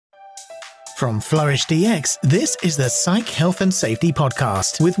From Flourish DX, this is the Psych Health and Safety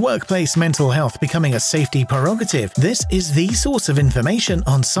Podcast. With workplace mental health becoming a safety prerogative, this is the source of information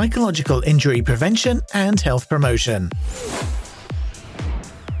on psychological injury prevention and health promotion.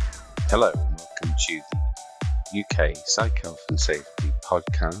 Hello and welcome to the UK Psych Health and Safety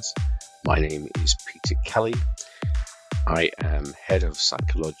Podcast. My name is Peter Kelly. I am Head of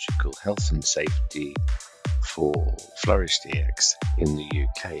Psychological Health and Safety for Flourish DX in the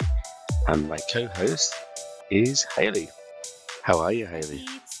UK. And my co-host is Hayley. How are you, Hayley?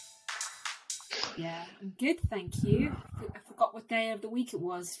 Yeah, I'm good, thank you. I forgot what day of the week it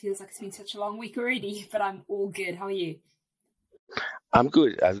was. Feels like it's been such a long week already, but I'm all good. How are you? I'm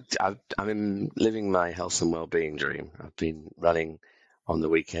good. I'm living my health and wellbeing dream. I've been running on the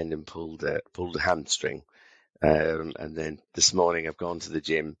weekend and pulled a hamstring. And then this morning I've gone to the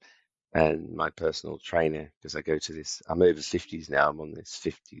gym, and my personal trainer, because I go to this, I'm over 50s now, I'm on this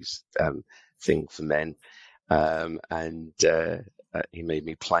 50s thing for men, and he made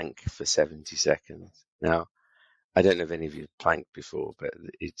me plank for 70 seconds. Now, I don't know if any of you have planked before, but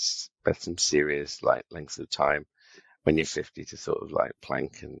that's some serious length of time when you're 50 to sort of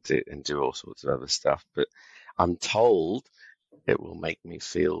plank and do all sorts of other stuff. But I'm told it will make me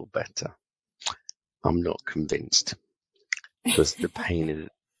feel better. I'm not convinced, because the pain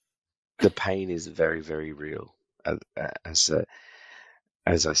is very, very real. As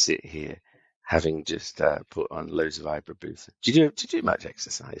I sit here, having just put on loads of ibuprofen. Do you do much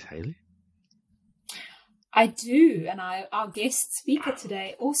exercise, Hayley? I do, and our guest speaker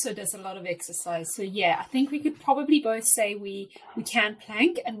today also does a lot of exercise. So yeah, I think we could probably both say we can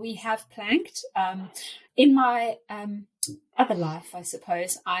plank, and we have planked. In my other life, I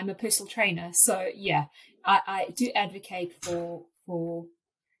suppose, I'm a personal trainer. So yeah, I do advocate for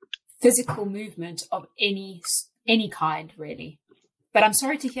physical movement of any kind, really. But I'm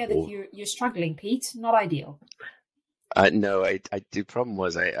sorry to hear that you're struggling, Pete. Not ideal. No, the problem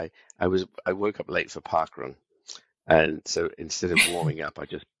was I woke up late for parkrun, and so instead of warming up, I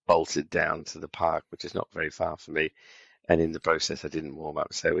just bolted down to the park, which is not very far from me, and in the process, I didn't warm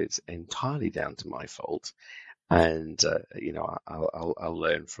up. So it's entirely down to my fault, and I'll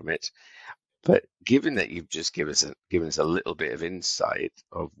learn from it. But given that you've just given us a little bit of insight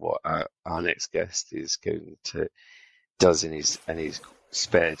of what our next guest is going to does in his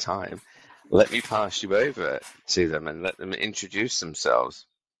spare time, let me pass you over to them and let them introduce themselves.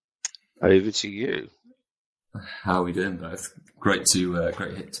 Over to you. How are we doing, both? Great to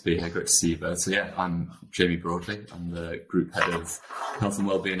be here. Great to see you both. So yeah, I'm Jamie Broadley. I'm the group head of Health and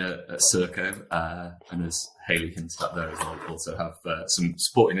Wellbeing at Serco, and as Hayley hinted at there as well, also have some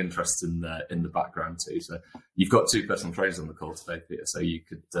sporting interests in the background too. So you've got two personal trainers on the call today, Peter. So we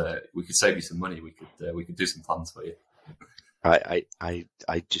could save you some money. We could do some plans for you. I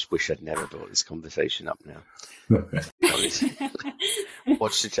just wish I'd never brought this conversation up now.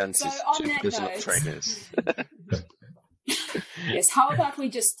 What's the chances? So two personal trainers. Yes. How about we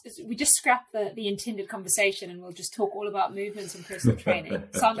just scrap the intended conversation, and we'll just talk all about movements and personal training.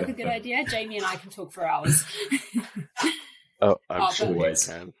 Sound like a good idea? Jamie and I can talk for hours. I'm sure we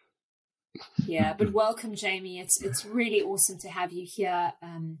can. Yeah, but welcome, Jamie. It's really awesome to have you here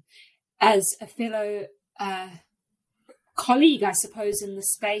as a fellow colleague, I suppose, in the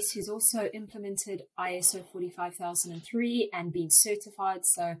space, who's also implemented ISO 45003 and been certified.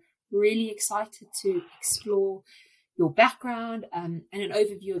 So really excited to explore your background and an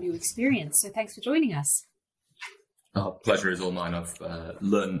overview of your experience. So thanks for joining us. Oh, pleasure is all mine. I've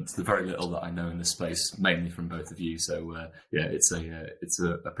learned the very little that I know in this space, mainly from both of you. So yeah, it's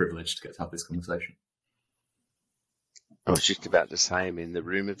a privilege to get to have this conversation. I was just about the same, in the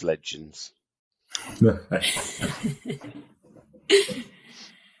room of legends.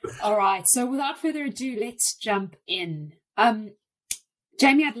 All right, so without further ado, let's jump in.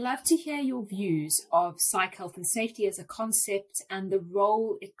 Jamie, I'd love to hear your views of psych health and safety as a concept and the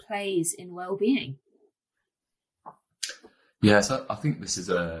role it plays in well-being. Yeah, so I think this is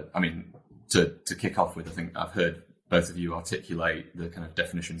to kick off with, I think I've heard both of you articulate the kind of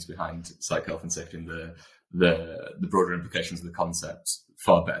definitions behind psych health and safety and the broader implications of the concept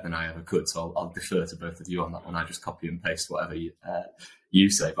far better than I ever could. So I'll defer to both of you on that one. I just copy and paste whatever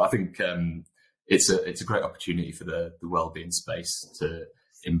you say. But I think it's a great opportunity for the wellbeing space to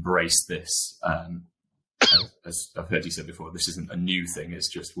embrace this. As I've heard you say before, this isn't a new thing. It's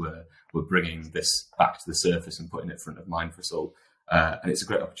just we're bringing this back to the surface and putting it front of mind for us all. And it's a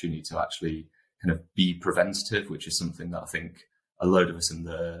great opportunity to actually kind of be preventative, which is something that I think a load of us in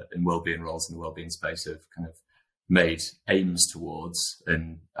wellbeing roles in the wellbeing space have kind of made aims towards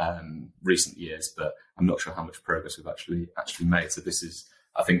in recent years, but I'm not sure how much progress we've actually made. So this is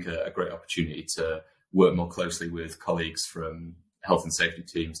I think a great opportunity to work more closely with colleagues from health and safety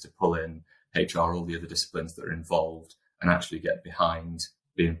teams to pull in HR, all the other disciplines that are involved, and actually get behind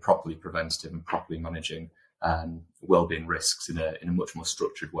being properly preventative and properly managing wellbeing risks in a much more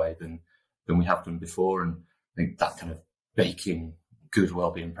structured way than we have done before. And I think that kind of baking good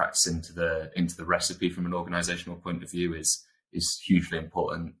wellbeing practice into the recipe from an organisational point of view is hugely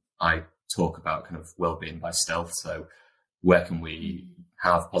important. I talk about kind of wellbeing by stealth. So where can we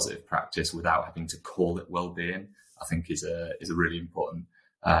have positive practice without having to call it wellbeing? I think is a really important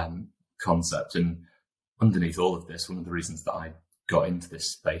concept. And underneath all of this, one of the reasons that I got into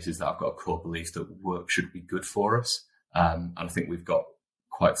this space is that I've got a core belief that work should be good for us. And I think we've got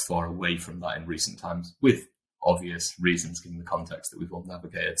quite far away from that in recent times, with obvious reasons given the context that we've all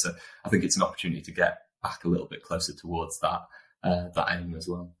navigated. So I think it's an opportunity to get back a little bit closer towards that aim as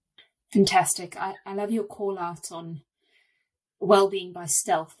well. Fantastic. I love your call out on well-being by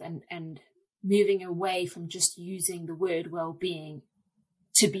stealth and moving away from just using the word well-being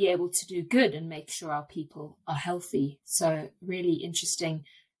to be able to do good and make sure our people are healthy. So really interesting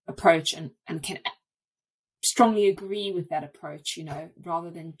approach, and can strongly agree with that approach,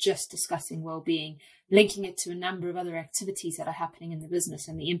 rather than just discussing well-being, linking it to a number of other activities that are happening in the business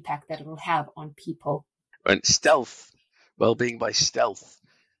and the impact that it will have on people. And stealth, well-being by stealth,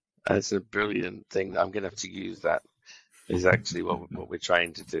 that's a brilliant thing. I'm going to have to use that. Is actually what we're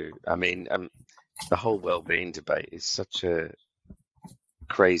trying to do. I mean, the whole well-being debate is such a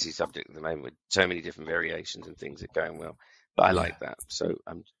crazy subject at the moment, with so many different variations and things that are going well. But I like that. So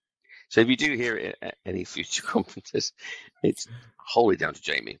if you do hear it at any future conferences, it's wholly down to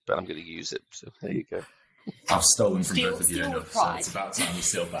Jamie, but I'm going to use it. So there you go. I've stolen from both of you enough, so it's about time we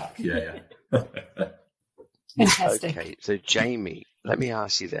steal back. Yeah. Fantastic. Okay, so Jamie, let me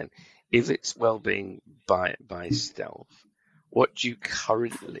ask you then, if it's well-being by stealth, what do you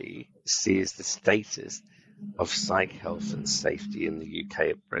currently see as the status of psych health and safety in the UK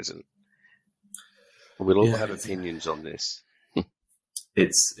at present? We'll all have opinions on this.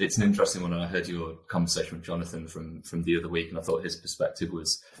 It's an interesting one, and I heard your conversation with Jonathan from the other week, and I thought his perspective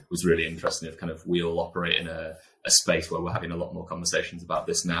was really interesting. Of kind of, we all operate in a space where we're having a lot more conversations about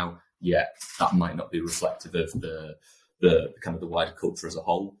this now, yet that might not be reflective of the kind of the wider culture as a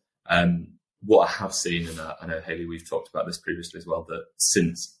whole. What I have seen, and I know, Hayley, we've talked about this previously as well, that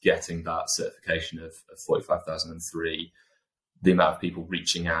since getting that certification of 45,003, the amount of people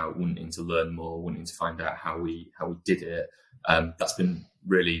reaching out, wanting to learn more, wanting to find out how we did it, that's been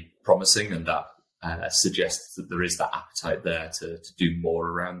really promising, and that suggests that there is that appetite there to do more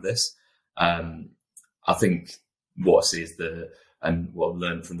around this. I think what I see is and what I've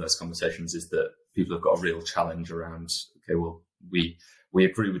learned from those conversations is that people have got a real challenge around, okay, well, we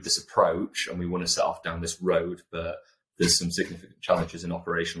agree with this approach and we want to set off down this road, but there's some significant challenges in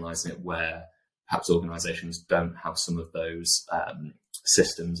operationalising it where perhaps organisations don't have some of those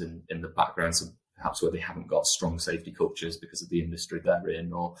systems in the background, so perhaps where they haven't got strong safety cultures because of the industry they're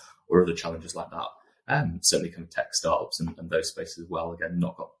in, or other challenges like that. Certainly kind of tech startups and those spaces as well, again,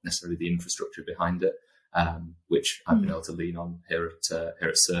 not got necessarily the infrastructure behind it, which I've been able to lean on here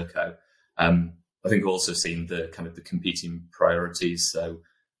at Serco. I think also seeing the kind of the competing priorities. So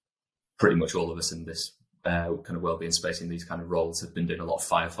pretty much all of us in this kind of wellbeing space in these kind of roles have been doing a lot of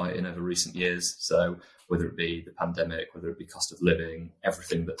firefighting over recent years. So whether it be the pandemic, whether it be cost of living,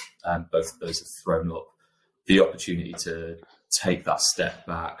 everything that both of those have thrown up, the opportunity to take that step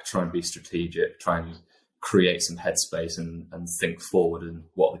back, try and be strategic, try and create some headspace and think forward, and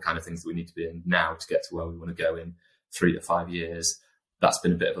what are the kind of things that we need to be in now to get to where we want to go in 3 to 5 years. That's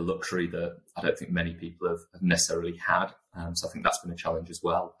been a bit of a luxury that I don't think many people have necessarily had. So I think that's been a challenge as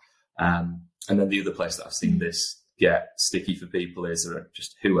well. And then the other place that I've seen this get sticky for people is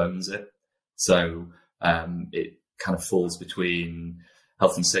just who owns it. So it kind of falls between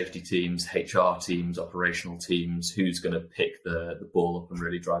health and safety teams, HR teams, operational teams, who's going to pick the ball up and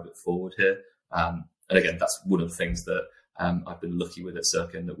really drive it forward here. And again, that's one of the things that I've been lucky with at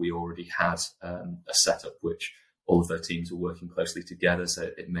Serco, in that we already had a setup which all of their teams were working closely together, so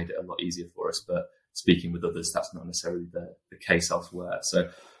it made it a lot easier for us. But speaking with others, that's not necessarily the case elsewhere. So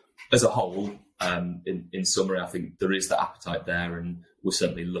as a whole, in summary, I think there is that appetite there, and we're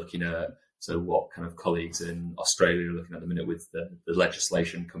certainly looking at what kind of colleagues in Australia are looking at the minute with the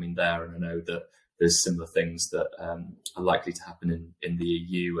legislation coming there. And I know that there's similar things that are likely to happen in the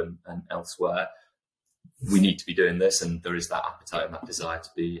EU and elsewhere. We need to be doing this, and there is that appetite and that desire to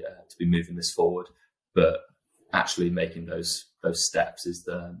be moving this forward. But actually making those steps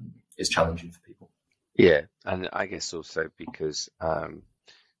is challenging for people. Yeah, and I guess also because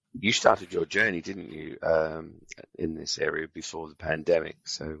you started your journey, didn't you, in this area before the pandemic?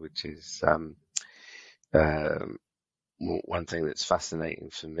 So, which is one thing that's fascinating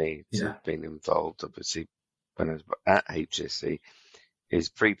for me to have been involved, obviously, when I was at HSC, is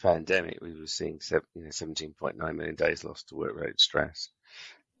pre-pandemic we were seeing 17.9 million days lost to work-related stress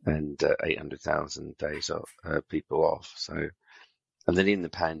and 800,000 days of people off. So, and then in the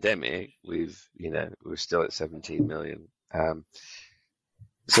pandemic, we're still at 17 million.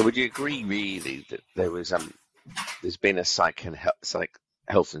 So would you agree really that there's been a psych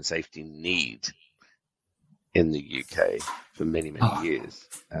health and safety need in the UK for many years?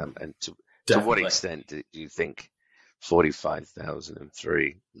 And to what extent do you think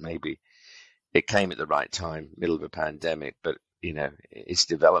 45,003 maybe it came at the right time, middle of a pandemic, but its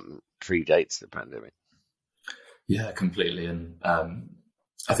development predates the pandemic? Yeah, completely. And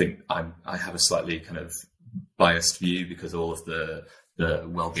I think I have a slightly kind of biased view because all of the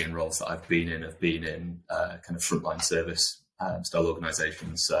wellbeing roles that I've been in have been in kind of frontline service style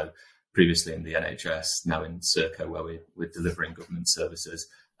organisations. So previously in the NHS, now in Serco, where we're delivering government services,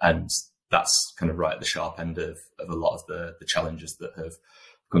 and that's kind of right at the sharp end of a lot of the challenges that have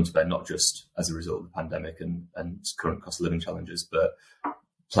come to bear, not just as a result of the pandemic and current cost of living challenges, but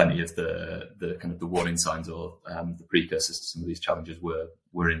plenty of the kind of the warning signs or the precursors to some of these challenges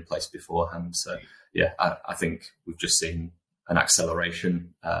were in place beforehand. So yeah, I think we've just seen an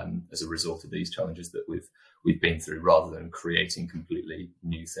acceleration as a result of these challenges that we've been through, rather than creating completely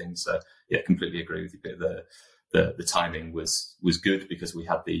new things. So yeah, completely agree with you. But the timing was good because we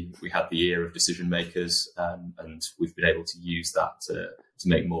had the ear of decision makers, and we've been able to use that to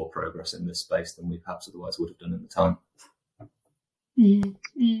make more progress in this space than we perhaps otherwise would have done at the time.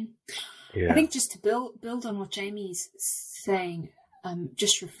 Mm-hmm. Yeah. I think just to build on what Jamie's saying,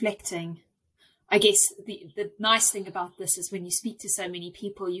 just reflecting, I guess the nice thing about this is when you speak to so many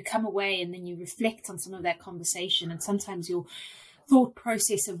people, you come away and then you reflect on some of that conversation, and sometimes your thought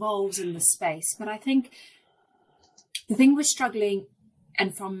process evolves in this space. But I think the thing we're struggling,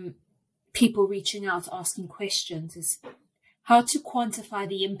 and from people reaching out asking questions, is how to quantify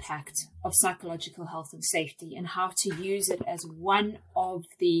the impact of psychological health and safety, and how to use it as one of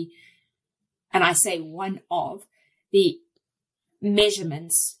the, and I say one of the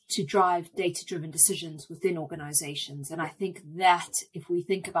measurements to drive data-driven decisions within organizations. And I think that if we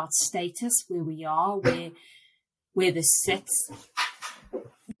think about status, where we are, where this sits,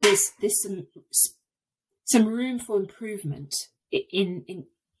 there's some room for improvement in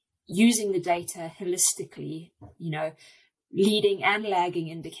using the data holistically, leading and lagging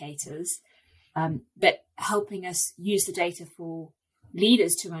indicators, but helping us use the data for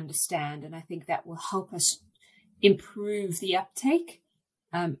leaders to understand. And I think that will help us improve the uptake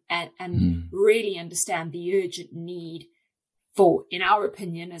and really understand the urgent need for, in our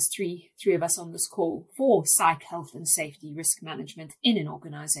opinion, as three of us on this call, for psych health and safety risk management in an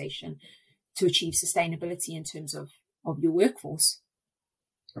organization to achieve sustainability in terms of your workforce.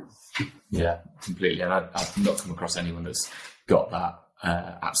 Yeah, completely. And I've not come across anyone that's got that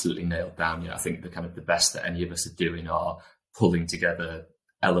absolutely nailed down yet. I think the best that any of us are doing are pulling together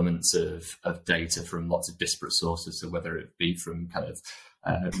elements of data from lots of disparate sources. So whether it be from kind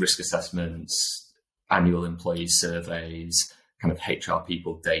of risk assessments, annual employee surveys, kind of HR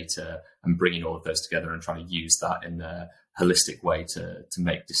people data, and bringing all of those together and trying to use that in a holistic way to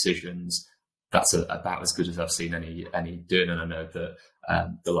make decisions. That's about as good as I've seen any doing. And I know that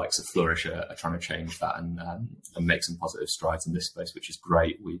the likes of Flourish are trying to change that and make some positive strides in this space, which is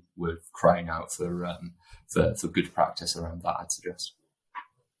great. We're crying out for good practice around that, I'd suggest.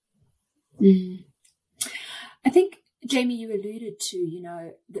 I think, Jamie, you alluded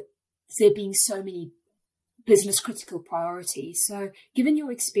to, there being so many business critical priorities. So given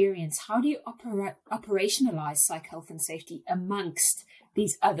your experience, how do you operationalize psych health and safety amongst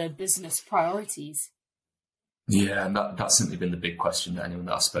these other business priorities? Yeah, and that's simply been the big question that anyone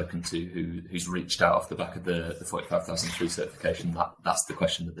that I've spoken to who's reached out off the back of the 45,003 certification, that's the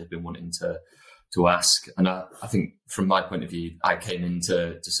question that they've been wanting to ask. And I think from my point of view, I came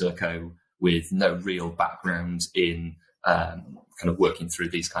into Serco with no real background in kind of working through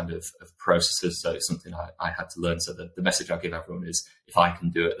these kind of processes. So it's something I had to learn. So the message I give everyone is, if I can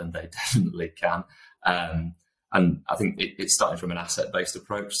do it, then they definitely can. And I think it started from an asset-based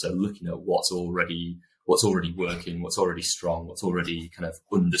approach. So looking at what's already working, what's already strong, what's already kind of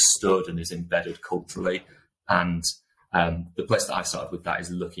understood and is embedded culturally. And the place that I started with that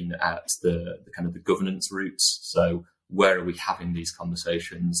is looking at the kind of the governance routes. So where are we having these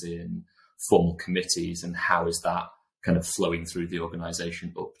conversations in formal committees, and how is that kind of flowing through the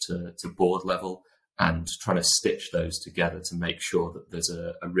organisation up to board level? and trying to stitch those together to make sure that there's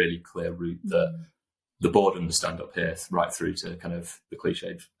a really clear route that the board understand up here, right through to kind of the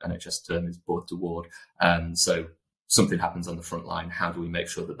cliched NHS term is board to ward. So something happens on the front line. How do we make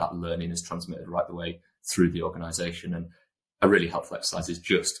sure that that learning is transmitted right the way through the organisation? And a really helpful exercise is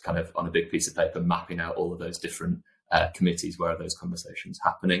just kind of on a big piece of paper, mapping out all of those different committees, where are those conversations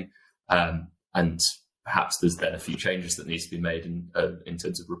happening? And perhaps there's then a few changes that needs to be made in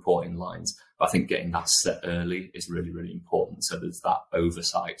terms of reporting lines. But I think getting that set early is really, really important. So there's that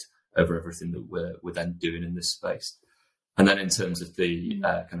oversight over everything that we're then doing in this space. And then in terms of the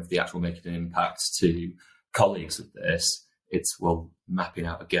kind of the actual making an impact to colleagues with this, it's, well, mapping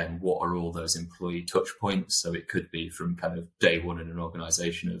out again, what are all those employee touch points? So it could be from kind of day one in an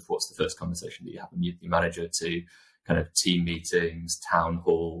organisation of what's the first conversation that you have with your manager, to kind of team meetings, town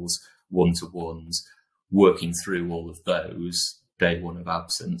halls, one-to-ones, working through all of those day one of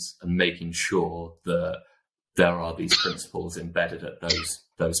absence and making sure that there are these principles embedded at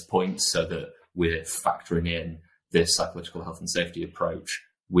those points, so that we're factoring in this psychological health and safety approach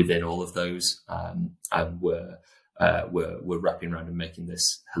within all of those, and we're wrapping around and making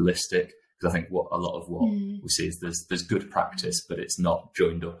this holistic. Because I think a lot of what we see is there's good practice, but it's not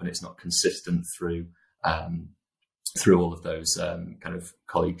joined up and it's not consistent through all of those kind of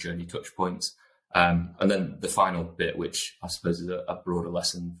colleague journey touch points. And then the final bit, which I suppose is a broader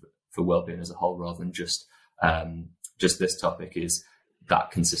lesson for wellbeing as a whole, rather than just this topic, is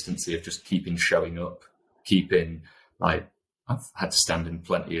that consistency of just keeping showing up, keeping, like, I've had to stand in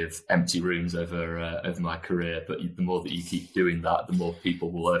plenty of empty rooms over my career, but the more that you keep doing that, the more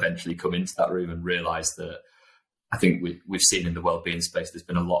people will eventually come into that room and realise that. I think we've seen in the wellbeing space, there's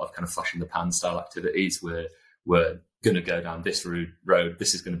been a lot of kind of flash in the pan style activities where we're going to go down this road,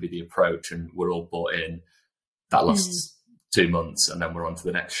 this is going to be the approach, and we're all bought in. That lasts 2 months, and then we're on to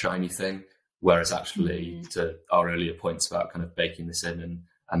the next shiny thing. Whereas actually, to our earlier points about kind of baking this in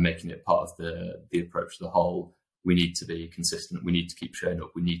and making it part of the approach to the whole, we need to be consistent. We need to keep showing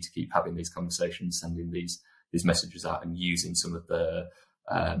up. We need to keep having these conversations, sending these messages out, and using some of the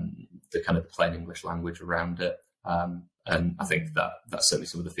kind of plain English language around it. And I think that's certainly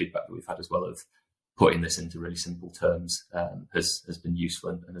some of the feedback that we've had as well, of putting this into really simple terms has been useful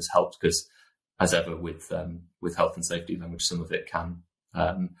and has helped, because as ever with health and safety language, some of it can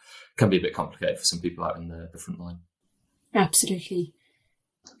be a bit complicated for some people out in the front line. Absolutely.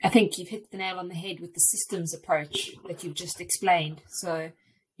 I think you've hit the nail on the head with the systems approach that you've just explained. So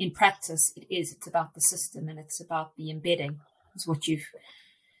in practice, it's about the system, and it's about the embedding. Is what you've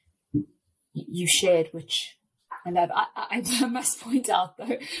shared, which I love. I must point out,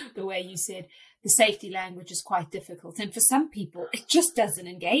 though, the way you said the safety language is quite difficult. And for some people, it just doesn't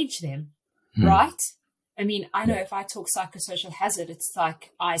engage them, right? I mean, I know if I talk psychosocial hazard, it's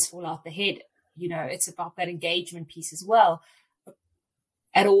like eyes fall out the head. You know, it's about that engagement piece as well,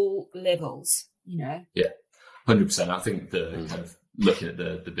 at all levels, you know. Yeah, 100%. I think the kind of looking at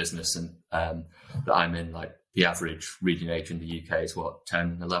the business and that I'm in, like, the average reading age in the UK is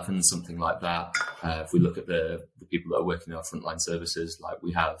 10, 11, something like that. If we look at the people that are working in our frontline services, like,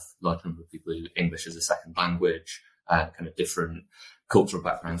 we have a large number of people who English as a second language, kind of different cultural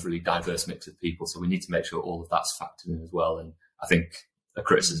backgrounds, really diverse mix of people. So we need to make sure all of that's factored in as well. And I think a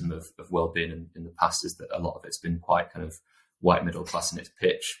criticism of wellbeing in the past is that a lot of it's been quite kind of white middle class in its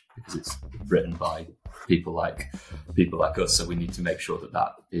pitch, because it's written by people like us. So we need to make sure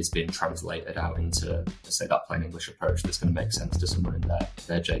that is being translated out into, say, that plain English approach that's going to make sense to someone in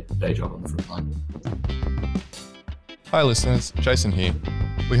their day job on the front line. Hi listeners, Jason here.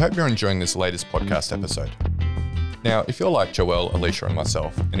 We hope you're enjoying this latest podcast episode. Now, if you're like Joelle, Alicia and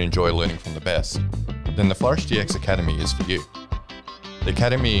myself and enjoy learning from the best, then the Flourish DX Academy is for you. The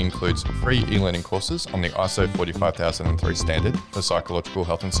Academy includes free e-learning courses on the ISO 45003 standard for psychological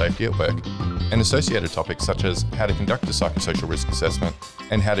health and safety at work, and associated topics such as how to conduct a psychosocial risk assessment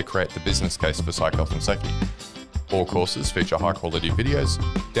and how to create the business case for psych health and safety. All courses feature high-quality videos,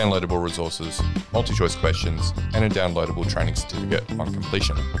 downloadable resources, multi-choice questions, and a downloadable training certificate on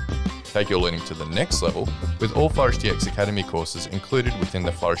completion. Take your learning to the next level with all Flourish DX Academy courses included within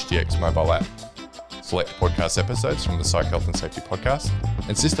the Flourish DX mobile app. Select podcast episodes from the Psych Health and Safety podcast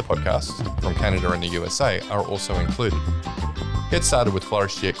and sister podcasts from Canada and the USA are also included. Get started with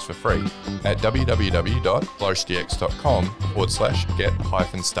Flourish DX for free at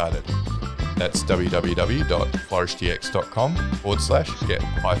www.flourishdx.com/get-started. That's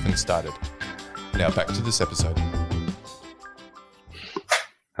www.flourishdx.com/get-started. Now back to this episode.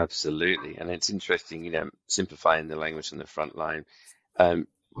 Absolutely. And it's interesting, simplifying the language on the front line.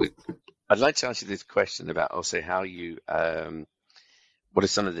 I'd like to ask you this question about also how you, what are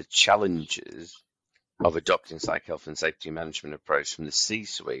some of the challenges of adopting psych health and safety management approach from the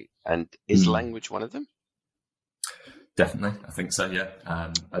C-suite, and is language one of them? Definitely, I think so. Yeah,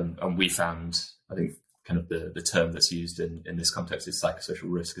 and we found, I think, kind of the term that's used in this context is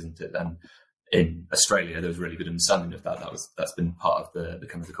psychosocial risk, isn't it? And in Australia, there was a really good understanding of that. That's been part of the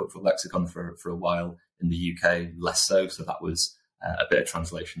kind of the cultural lexicon for a while. In the UK, less so. So that was a bit of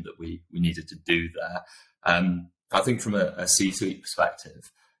translation that we needed to do there. I think from a C-suite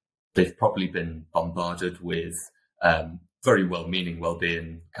perspective, they've probably been bombarded with very well-meaning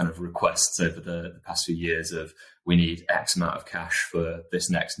well-being kind of requests over the past few years of, we need X amount of cash for this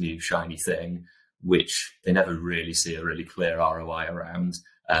next new shiny thing, which they never really see a really clear ROI around.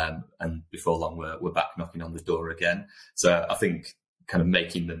 And before long, we're back knocking on the door again. So I think kind of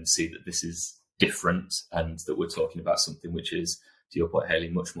making them see that this is different and that we're talking about something which is, to your point, Hayley,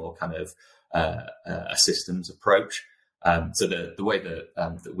 much more kind of a systems approach. So the way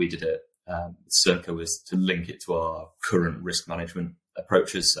that we did it, Serco, was to link it to our current risk management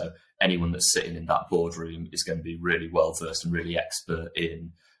approaches. So anyone that's sitting in that boardroom is going to be really well versed and really expert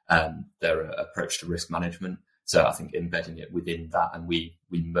in their approach to risk management. So I think embedding it within that, and we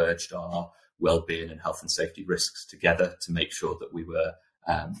merged our well-being and health and safety risks together to make sure that we were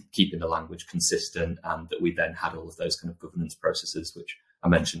keeping the language consistent, and that we then had all of those kind of governance processes, which I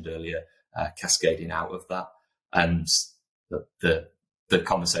mentioned earlier, cascading out of that. And the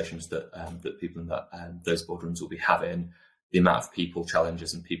conversations that people in those boardrooms will be having, the amount of people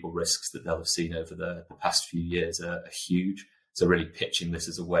challenges and people risks that they'll have seen over the past few years are huge. So really pitching this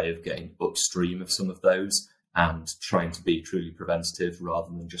as a way of getting upstream of some of those and trying to be truly preventative rather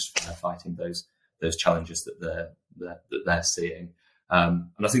than just firefighting those challenges that they're seeing. And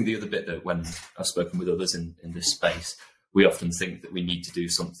I think the other bit that, when I've spoken with others in this space, we often think that we need to do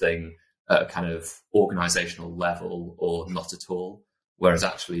something at a kind of organizational level or not at all. Whereas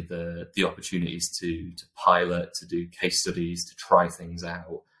actually the opportunities to pilot, to do case studies, to try things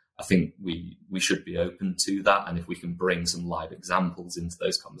out, I think we should be open to that. And if we can bring some live examples into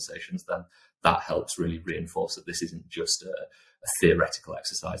those conversations, then that helps really reinforce that this isn't just a theoretical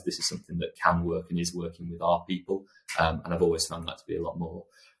exercise. This is something that can work and is working with our people. And I've always found that to be a lot more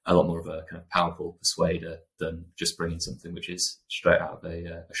of a kind of powerful persuader than just bringing something which is straight out of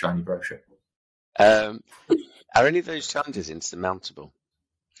a shiny brochure. Are any of those challenges insurmountable?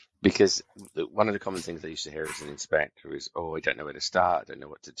 Because one of the common things I used to hear as an inspector is, I don't know where to start, I don't know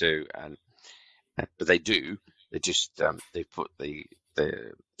what to do. But they do. They just they put the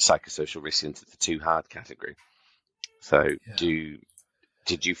psychosocial risk into the too hard category. So yeah.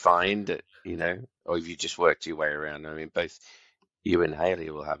 Did you find that, or have you just worked your way around? I mean, both you and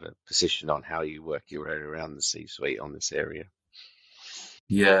Hayley will have a position on how you work your way around the C-suite on this area.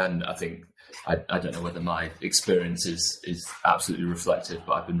 Yeah, and I think I don't know whether my experience is absolutely reflective,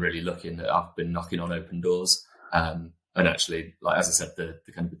 but I've been really lucky in that I've been knocking on open doors. And actually, like as I said,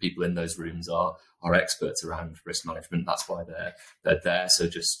 the kind of the people in those rooms are experts around risk management. That's why they're there. So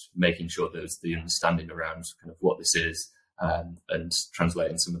just making sure there's the understanding around kind of what this is, and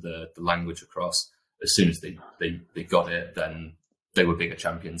translating some of the language across. As soon as they got it, then they were bigger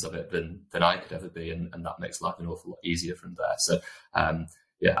champions of it than I could ever be, and that makes life an awful lot easier from there. So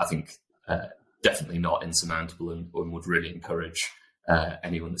I think definitely not insurmountable, and would really encourage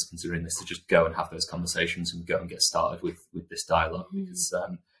anyone that's considering this to just go and have those conversations and go and get started with this dialogue, because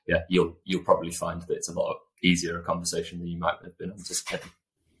you'll probably find that it's a lot easier a conversation than you might have been anticipating.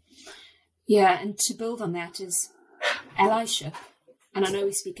 Yeah, and to build on that is allyship, and I know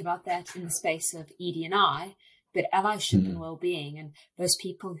we speak about that in the space of ED&I, but allyship and well-being, and those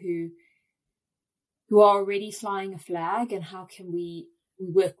people who are already flying a flag, and how can we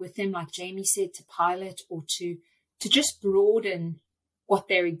work with them, like Jamie said, to pilot or to just broaden what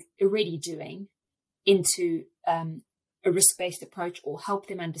they're already doing into a risk-based approach, or help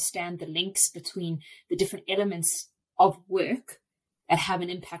them understand the links between the different elements of work that have an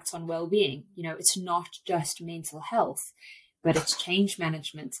impact on well-being. It's not just mental health, but it's change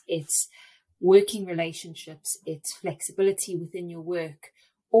management, it's working relationships, it's flexibility within your work,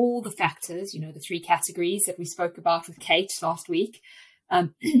 all the factors, the 3 categories that we spoke about with Kate last week.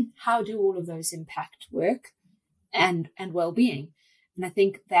 How do all of those impact work and well-being? And I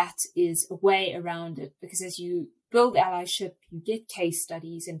think that is a way around it, because as you build allyship, you get case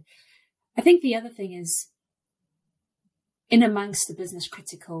studies. And I think the other thing is, in amongst the business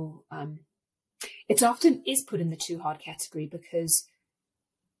critical, it often is put in the too hard category, because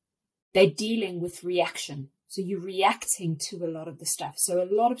they're dealing with reaction. So you're reacting to a lot of the stuff. So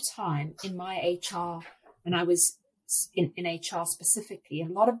a lot of time in my HR, when I was in HR specifically, a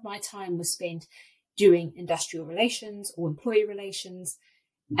lot of my time was spent doing industrial relations or employee relations.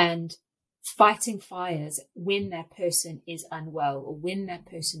 And fighting fires when that person is unwell or when that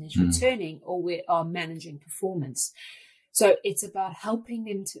person is returning or we are managing performance. So it's about helping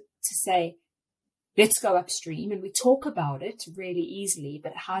them to say, let's go upstream, and we talk about it really easily,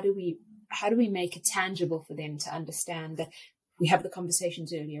 but how do we make it tangible for them to understand that we have the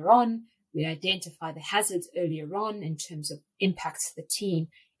conversations earlier on, we identify the hazards earlier on in terms of impacts to the team.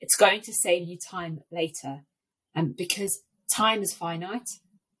 It's going to save you time later, because time is finite.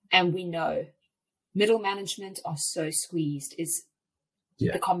 And we know middle management are so squeezed is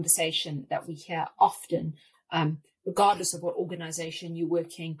the conversation that we hear often, regardless of what organization you're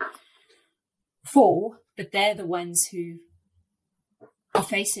working for, but they're the ones who are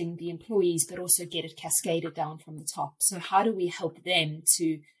facing the employees, but also get it cascaded down from the top. So how do we help them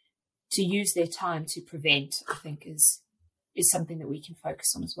to use their time to prevent, I think is something that we can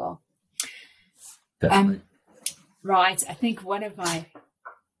focus on as well. Definitely. Right. I think one of my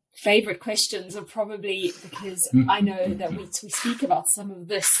favorite questions are probably, because I know that we speak about some of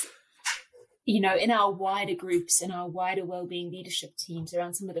this, in our wider groups, in our wider wellbeing leadership teams,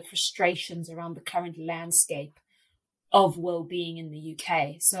 around some of the frustrations around the current landscape of wellbeing in the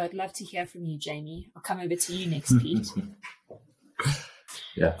UK. So I'd love to hear from you, Jamie. I'll come over to you next, Pete.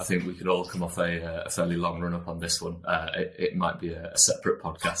 Yeah, I think we could all come off a fairly long run up on this one. It might be a separate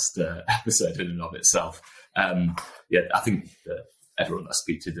podcast episode in and of itself. I think that everyone I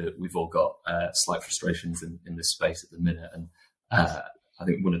speak to, that we've all got slight frustrations in this space at the minute. And I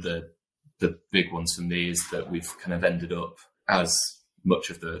think one of the big ones for me is that we've kind of ended up, as much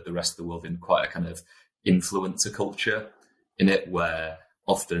of the rest of the world, in quite a kind of influencer culture in it, where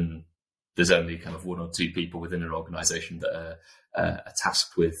often there's only kind of one or two people within an organization that are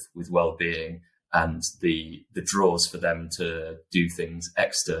tasked with well-being, and the draws for them to do things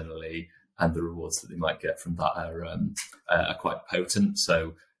externally and the rewards that they might get from that are quite potent.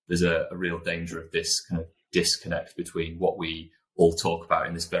 So there's a real danger of this kind of disconnect between what we all talk about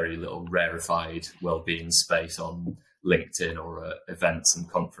in this very little rarefied well-being space on LinkedIn or events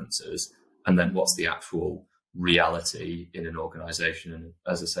and conferences, and then what's the actual reality in an organization. And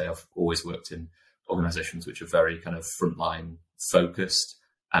as I say, I've always worked in organizations which are very kind of frontline focused.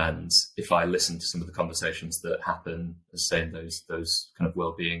 And if I listen to some of the conversations that happen, as say, in those kind of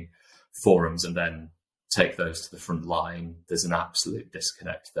well-being forums, and then take those to the front line, there's an absolute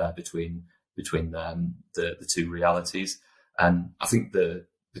disconnect there between the two realities. And I think the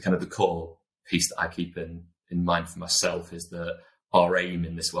kind of the core piece that I keep in mind for myself is that our aim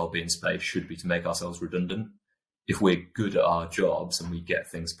in this wellbeing space should be to make ourselves redundant. If we're good at our jobs and we get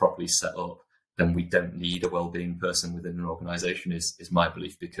things properly set up, then we don't need a wellbeing person within an organization, is my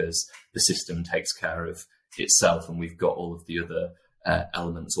belief, because the system takes care of itself and we've got all of the other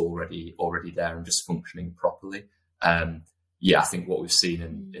elements already there and just functioning properly. I think what we've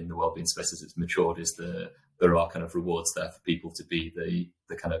seen in the wellbeing space as it's matured is there are kind of rewards there for people to be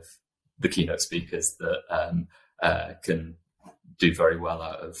the kind of the keynote speakers that can do very well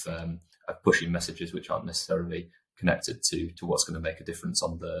out of pushing messages which aren't necessarily connected to what's going to make a difference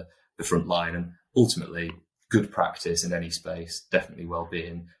on the front line. And ultimately, good practice in any space, definitely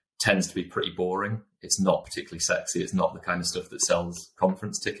well-being, tends to be pretty boring. It's not particularly sexy. It's not the kind of stuff that sells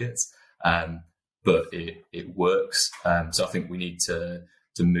conference tickets, but it works. So I think we need to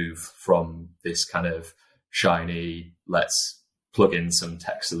move from this kind of shiny, let's plug in some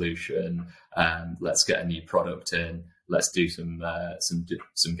tech solution, let's get a new product in, let's do some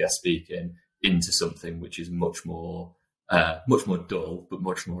guest speaking, into something which is much more dull, but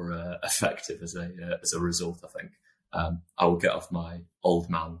much more effective as a result. I think I will get off my old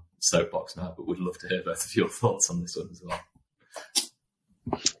man soapbox now, but would love to hear both of your thoughts on this one as well.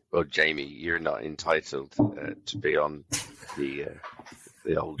 Well, Jamie, you're not entitled to be on the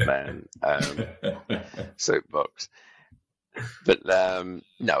old man soapbox. But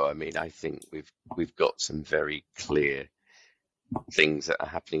no, I mean, I think we've got some very clear things that are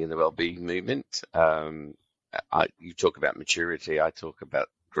happening in the wellbeing movement. You talk about maturity, I talk about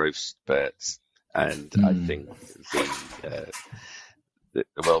growth spurts, and I think the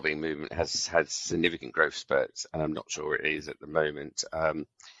wellbeing movement has had significant growth spurts, and I'm not sure it is at the moment.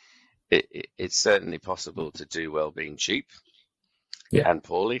 It's certainly possible to do wellbeing cheap and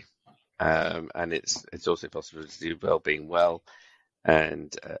poorly, and it's also possible to do wellbeing well,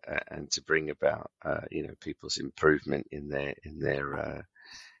 and to bring about people's improvement in their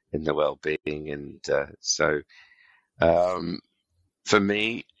well-being. And so for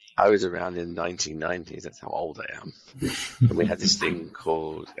me, I was around in the 1990s. That's how old I am. And we had this thing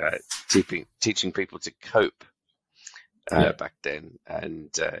called teaching people to cope back then. And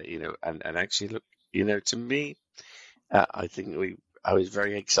actually, look, to me, I think I was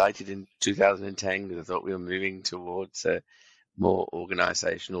very excited in 2010 because I thought we were moving towards more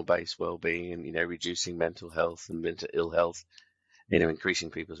organisational based well-being, and reducing mental health and mental ill health, increasing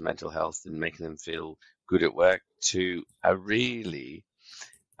people's mental health and making them feel good at work, to a really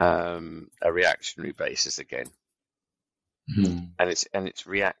a reactionary basis again. And it's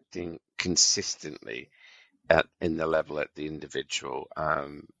reacting consistently in the level at the individual. I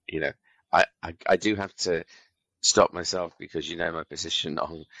do have to stop myself, because my position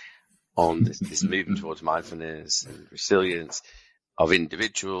on this movement towards mindfulness and resilience of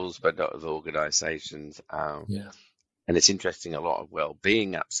individuals, but not of organisations. And it's interesting, a lot of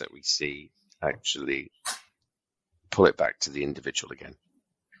well-being apps that we see actually pull it back to the individual again.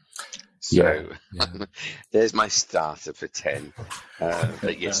 So there's my starter for 10.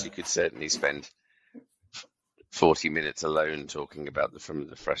 But yes, you could certainly spend 40 minutes alone talking about some of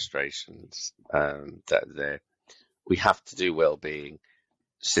the frustrations that are there. We have to do well-being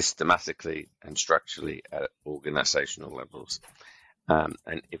systematically and structurally at organisational levels.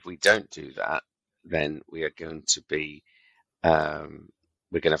 And if we don't do that, then we are going to be,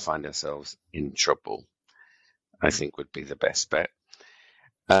 we're going to find ourselves in trouble, I think would be the best bet.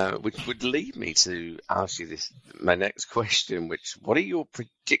 Which would lead me to ask you my next question, what are your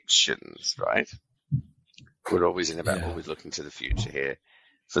predictions, right? We're always always looking to the future here,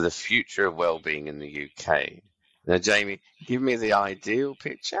 for the future of well-being in the UK. Now, Jamie, give me the ideal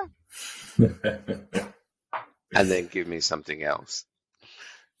picture, and then give me something else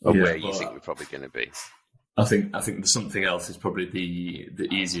of where you think we're probably going to be. I think the something else is probably the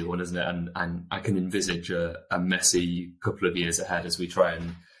easier one, isn't it? And I can envisage a messy couple of years ahead as we try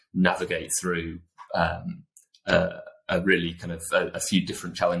and navigate through a really kind of a few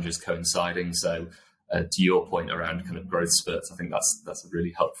different challenges coinciding. So to your point around kind of growth spurts, I think that's a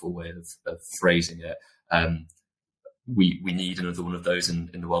really helpful way of phrasing it. We need another one of those in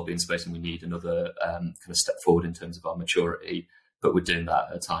the wellbeing space, and we need another kind of step forward in terms of our maturity. But we're doing that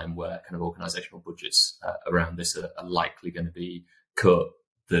at a time where kind of organisational budgets around this are likely going to be cut.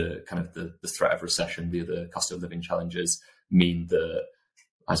 The kind of the threat of recession, the other cost of living challenges mean that,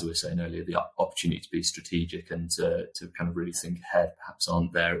 as we were saying earlier, the opportunity to be strategic and to kind of really think ahead perhaps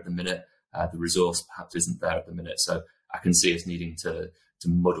aren't there at the minute. The resource perhaps isn't there at the minute. So I can see us needing to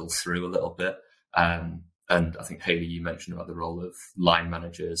muddle through a little bit. And I think, Hayley, you mentioned about the role of line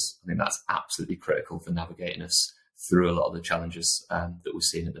managers. I think that's absolutely critical for navigating us through a lot of the challenges that we're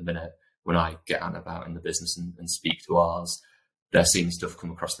seeing at the minute. When I get out and about in the business and speak to ours, they're seeing stuff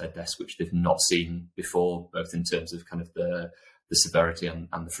come across their desk which they've not seen before, both in terms of kind of the severity and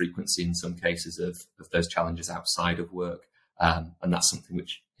the frequency in some cases of those challenges outside of work. And that's something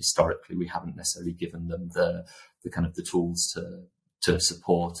which historically we haven't necessarily given them the kind of the tools to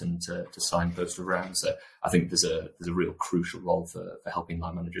support and to signpost around. So I think there's a real crucial role for helping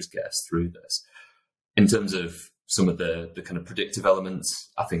line managers get us through this. In terms of some of the kind of predictive elements,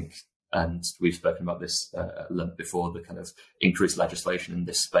 I think, and we've spoken about this at length before, the kind of increased legislation in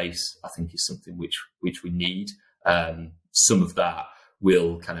this space, I think, is something which we need. Some of that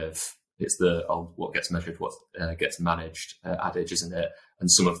will kind of, it's the what gets measured, what gets managed adage, isn't it? And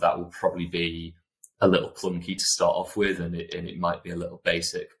some of that will probably be a little clunky to start off with, and it might be a little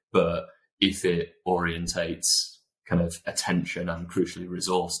basic, but if it orientates kind of attention and crucially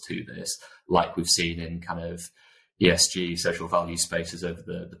resource to this, like we've seen in kind of ESG, social value spaces over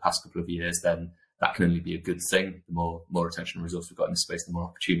the past couple of years, then that can only be a good thing. The more attention and resource we've got in this space, the more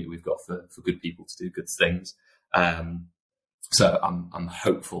opportunity we've got for good people to do good things. So I'm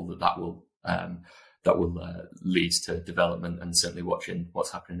hopeful that will lead to development, and certainly watching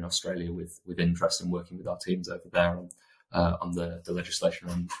what's happening in Australia with interest and working with our teams over there on the legislation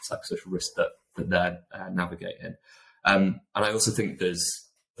on psychosocial risk that they're navigating. And I also think there's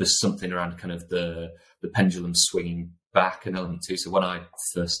something around kind of the pendulum swinging back an element too. So when I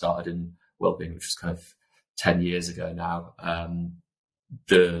first started in wellbeing, which was kind of 10 years ago now,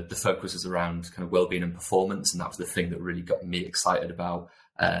 the focus is around kind of wellbeing and performance, and that was the thing that really got me excited about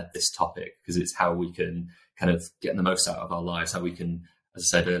this topic, because it's how we can kind of get the most out of our lives, how we can, as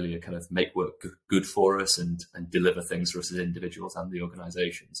I said earlier, kind of make work good for us and deliver things for us as individuals and the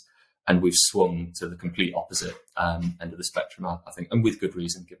organisations. And we've swung to the complete opposite end of the spectrum, I think, and with good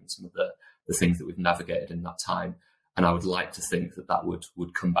reason, given some of the things that we've navigated in that time. And I would like to think that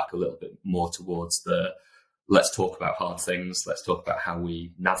would come back a little bit more towards let's talk about hard things. Let's talk about how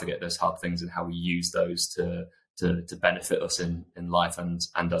we navigate those hard things and how we use those to benefit us in life and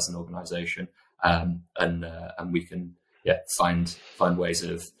as an organisation. And we can find ways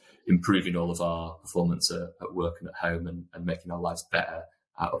of improving all of our performance at work and at home, and making our lives better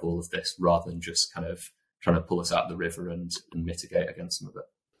out of all of this, rather than just kind of to pull us out of the river and mitigate against some of it.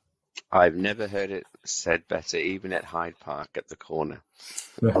 I've never heard it said better, even at Hyde Park at the corner,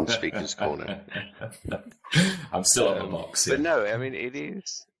 on Speaker's Corner. I'm still on the box. But no, I mean, it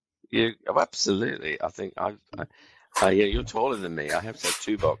is. Absolutely. I think you're taller than me. I have to have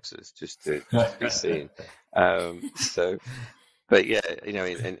 2 boxes just to be seen. But yeah,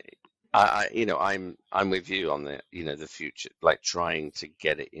 and I'm with you on the future, like trying to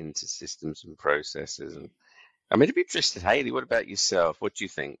get it into systems and processes. And I'm going to be interested, Hayley, what about yourself? What do you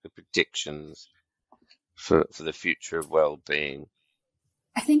think the predictions for the future of well-being?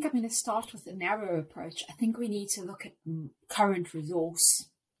 I think I'm going to start with a narrow approach. I think we need to look at current resource.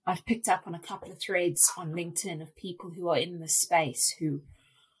 I've picked up on a couple of threads on LinkedIn of people who are in this space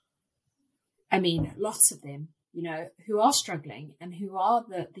lots of them, who are struggling and who are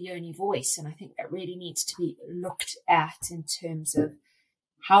the only voice. And I think that really needs to be looked at in terms of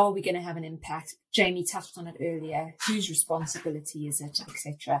how are we going to have an impact? Jamie touched on it earlier. Whose responsibility is it,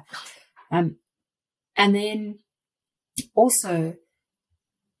 etc. And then also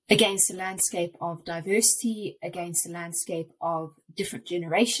against the landscape of diversity, against the landscape of different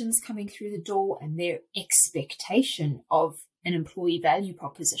generations coming through the door and their expectation of an employee value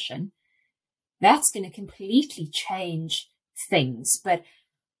proposition, that's going to completely change things. But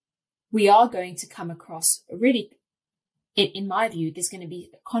we are going to come across really, in my view, there's going to be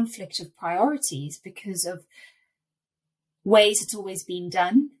a conflict of priorities because of ways it's always been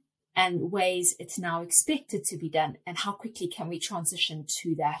done and ways it's now expected to be done, and how quickly can we transition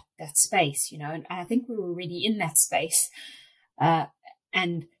to that space, and I think we're already in that space.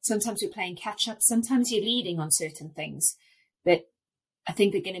 And sometimes we're playing catch up, sometimes you're leading on certain things, but I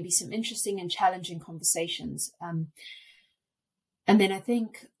think there are going to be some interesting and challenging conversations. And then I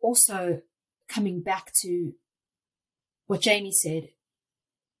think also coming back to what Jamie said,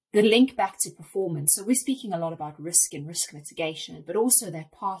 the link back to performance. So we're speaking a lot about risk and risk mitigation, but also that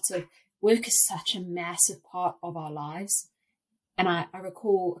part of work is such a massive part of our lives. And I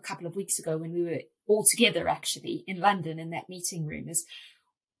recall a couple of weeks ago when we were all together actually in London in that meeting room, is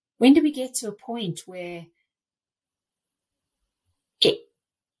when do we get to a point where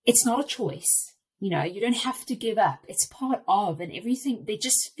it's not a choice? You don't have to give up. It's part of, and everything, there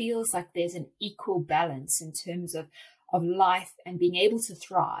just feels like there's an equal balance in terms of life and being able to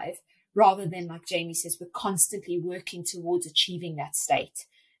thrive, rather than, like Jamie says, we're constantly working towards achieving that state.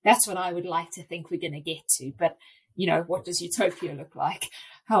 That's what I would like to think we're going to get to. But, what does utopia look like?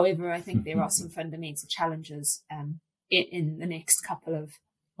 However, I think there are some fundamental challenges in the next couple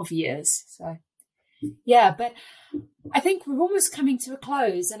of years. So, yeah, but I think we're almost coming to a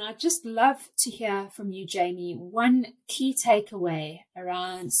close, and I'd just love to hear from you, Jamie, one key takeaway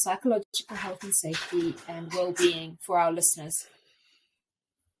around psychological health and safety and well-being for our listeners.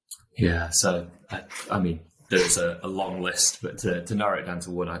 Yeah, so I mean, there's a long list, but to narrow it down to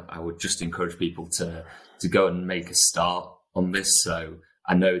one, I would just encourage people to go and make a start on this. So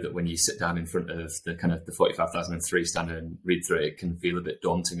I know that when you sit down in front of the kind of the 45,003 standard and read through it, it can feel a bit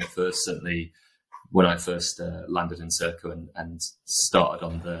daunting at first. Certainly when I first landed in Serco and started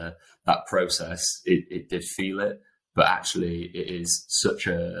on that process, it did feel it. But actually, it is such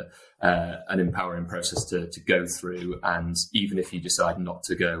an empowering process to go through. And even if you decide not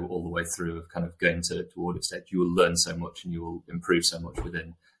to go all the way through of kind of going to audit stage, you will learn so much and you will improve so much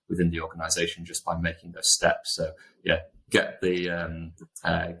within the organisation just by making those steps. So yeah, get the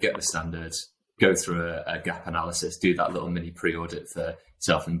standard, go through a gap analysis, do that little mini pre-audit for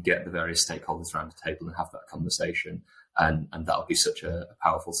yourself, and get the various stakeholders around the table and have that conversation. And that'll be such a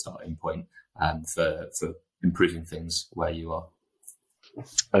powerful starting point for improving things where you are.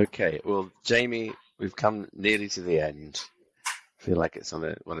 Okay, well, Jamie, we've come nearly to the end. I feel like it's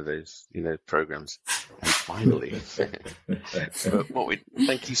on one of those, programs. And finally,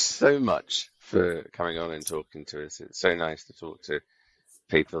 thank you so much for coming on and talking to us. It's so nice to talk to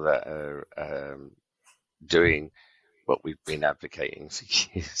people that are doing what we've been advocating for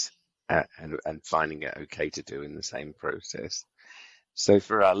years and finding it okay to do in the same process. So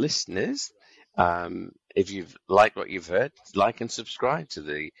for our listeners, if you've liked what you've heard, like and subscribe to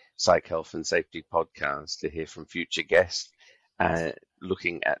the Psych Health and Safety podcast to hear from future guests. We're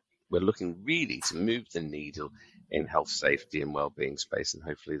looking really to move the needle in health, safety and wellbeing space, and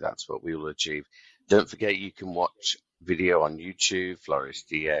hopefully that's what we will achieve. Don't forget you can watch video on YouTube, Flourish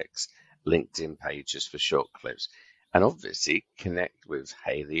DX, LinkedIn pages for short clips, and obviously connect with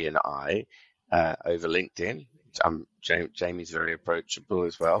Hayley and I over LinkedIn. Jamie's very approachable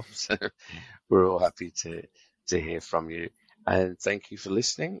as well, so we're all happy to hear from you. And thank you for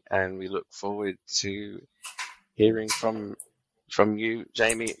listening, and we look forward to hearing from you,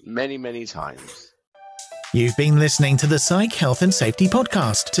 Jamie, many, many times. You've been listening to the Psych, Health and Safety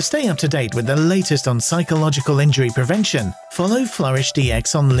podcast. To stay up to date with the latest on psychological injury prevention, follow Flourish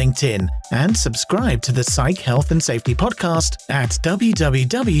DX on LinkedIn and subscribe to the Psych, Health and Safety podcast at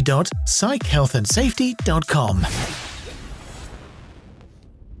www.psychealthandsafety.com.